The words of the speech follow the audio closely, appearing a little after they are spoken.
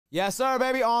Yes, sir,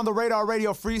 baby. On the Radar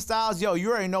Radio Freestyles. Yo, you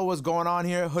already know what's going on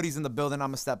here. Hoodies in the building. I'm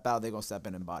going to step out. They're going to step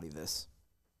in and body this.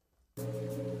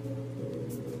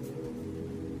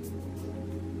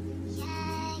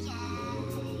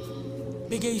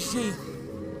 Big HG.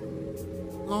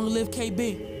 Long live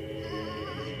KB.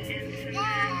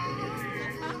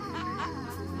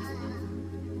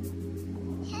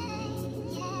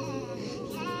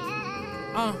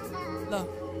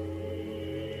 Look.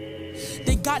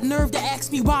 They got nerve to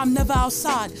ask me why I'm never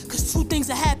outside. Cause two things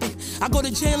have happened. I go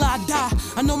to jail or I die.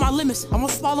 I know my limits, I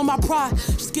won't swallow my pride.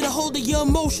 Just get a hold of your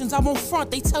emotions, I won't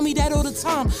front. They tell me that all the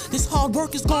time. This hard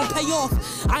work is gonna pay off.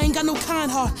 I ain't got no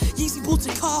kind heart. Yeezy boots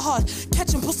and car hard.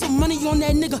 Catch and put some money on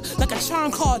that nigga like a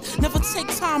chime card. Never take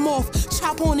time off.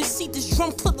 Chop on his seat, this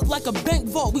drum clip look like a bank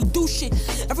vault. We do shit.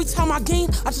 Every time I gain,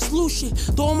 I just lose shit.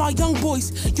 To all my young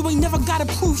boys, you ain't never gotta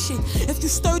prove shit. If you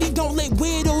sturdy, don't let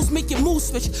weirdos make your mood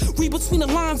switch. Read between the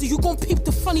lines or you gon' peep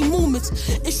the funny movements.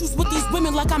 Issues with these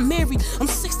women like I'm married. I'm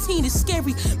 16, it's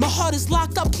scary. My heart is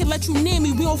locked up, can't let you near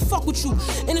me. We don't fuck with you,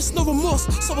 and it's no remorse,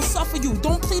 so what's up for you?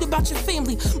 Don't plead about your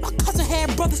family. My cousin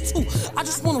had brothers too. I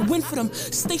just wanna win for them.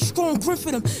 Stay strong, grin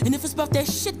for them. And if it's about that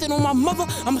shit, then on my mother,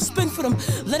 I'ma spin for them.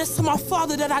 Letters to my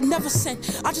father that I never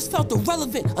sent. I just felt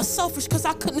irrelevant or selfish cause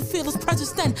I couldn't feel his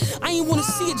presence then. I ain't wanna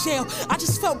see a jail, I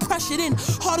just felt pressured in.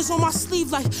 Heart is on my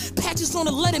sleeve like patches on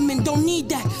a Letterman. Don't need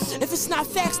that. If it's not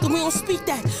facts, then we don't speak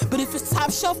that. But if it's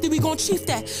top shelf, then we gon' chief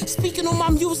that. Speaking on my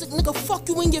music, nigga, fuck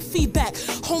you and your feedback.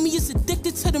 Homie is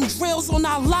addicted to them drills on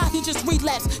our lie, he just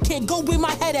relapsed. Can't go where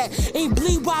my head at, ain't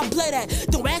bleed where I bled at.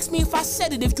 Don't ask me if I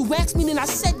said it, if you ask me then I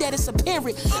said that, it's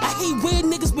apparent. I hate weird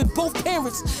niggas with both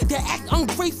parents that act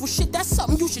ungrateful, shit, that's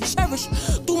something you should cherish.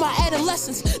 Through my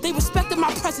adolescence, they respected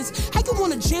my presence. How you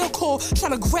want a jail call,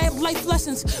 trying to grab life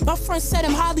lessons? My friend said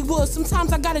in Hollywood,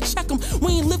 sometimes I gotta check him.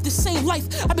 We ain't lived the same life,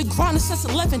 I've been grinding since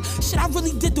 11. Shit, I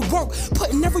really did the work,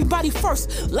 putting everybody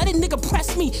first. Let a nigga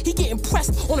press me, he getting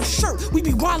pressed on a shirt. We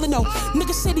be wildin' though.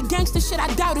 Niggas say the gangster shit,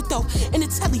 I doubt it though. In the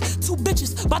telly, two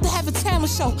bitches about to have a talent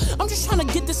show. I'm just trying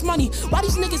to get this money. Why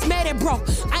these niggas mad at bro?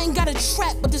 I ain't got a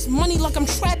trap, but this money like I'm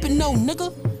trapping, no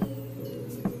nigga.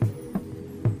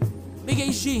 Big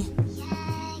HG.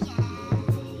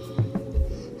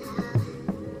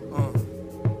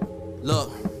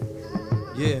 Look,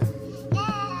 yeah.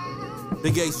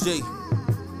 Big HG,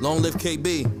 long live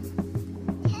KB.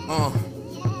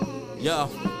 Yeah.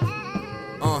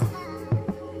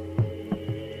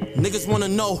 Niggas wanna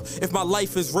know if my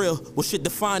life is real. Well, shit,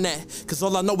 define that. Cause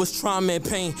all I know is trauma and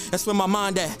pain. That's where my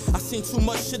mind at. I seen too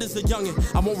much shit as a youngin'.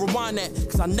 I won't rewind that.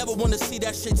 Cause I never wanna see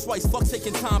that shit twice. Fuck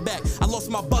taking time back. I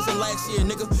lost my buzzin' last year,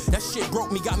 nigga. That shit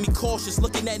broke me, got me cautious.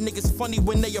 Looking at niggas funny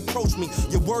when they approach me.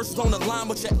 Your words don't align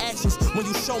with your actions. When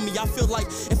you show me, I feel like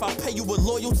if I pay you with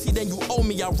loyalty, then you owe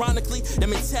me. Ironically, that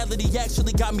mentality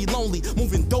actually got me lonely.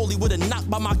 Moving dolly with a knock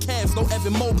by my calves, no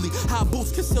Evan Mobley. High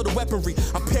boots conceal the weaponry.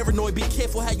 I'm paranoid, be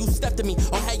careful how you step to me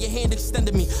or how your hand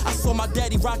extended me. I saw my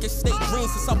daddy rocking state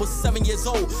dreams since I was 7 years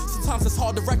old. Sometimes it's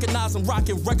hard to recognize I'm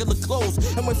rocking regular clothes.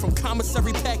 And went from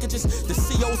commissary packages to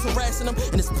COs harassing them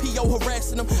and his PO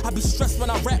harassing them. I be stressed when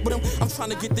I rap with him. I'm trying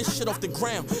to get this shit off the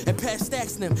ground and pass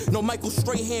stacks to him. No Michael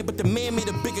Strahan, but the man made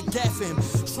a bigger gap for him.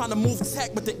 Trying to move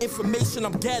tack, but the information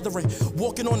I'm gathering.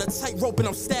 Walking on a tightrope and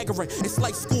I'm staggering. It's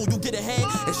like school, you get ahead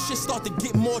and shit start to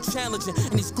get more challenging.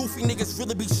 And these goofy niggas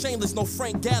really be shameless, no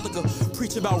Frank Gallagher.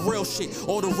 Preach about real shit.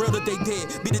 All the real that they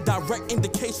did be the direct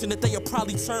indication that they'll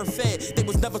probably turn fed. They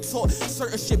was never taught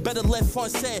certain shit better left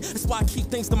unsaid. That's why I keep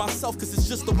things to myself, cause it's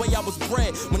just the way I was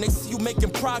bred. When they see you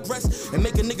making progress and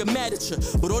make a nigga mad at you,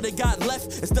 but all they got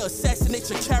left is to assassinate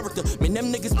your character. Man,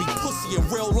 them niggas be pussy in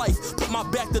real life. Put my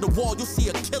back to the wall, you'll see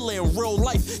a killer in real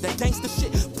life. That gangster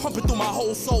shit pumping through my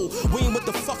whole soul. We ain't with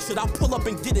the fuck shit, I pull up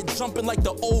and get it jumping like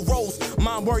the old Rose.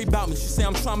 Mom worry about me, she say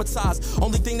I'm traumatized.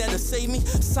 Only thing that'll save me,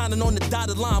 signing on the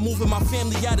dotted line, moving my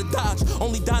family out of Dodge.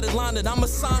 Only dotted line that I'ma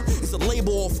sign is a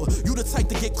label offer. You the type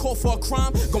to get caught for a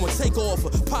crime, go and take offer.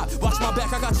 Pop, watch my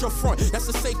back, I got your front. That's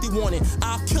a safety warning.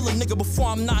 I'll kill a nigga before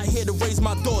I'm not here to raise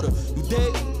my daughter. You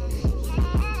dead?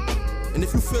 And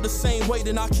if you feel the same way,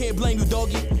 then I can't blame you,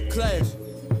 doggy. Clash.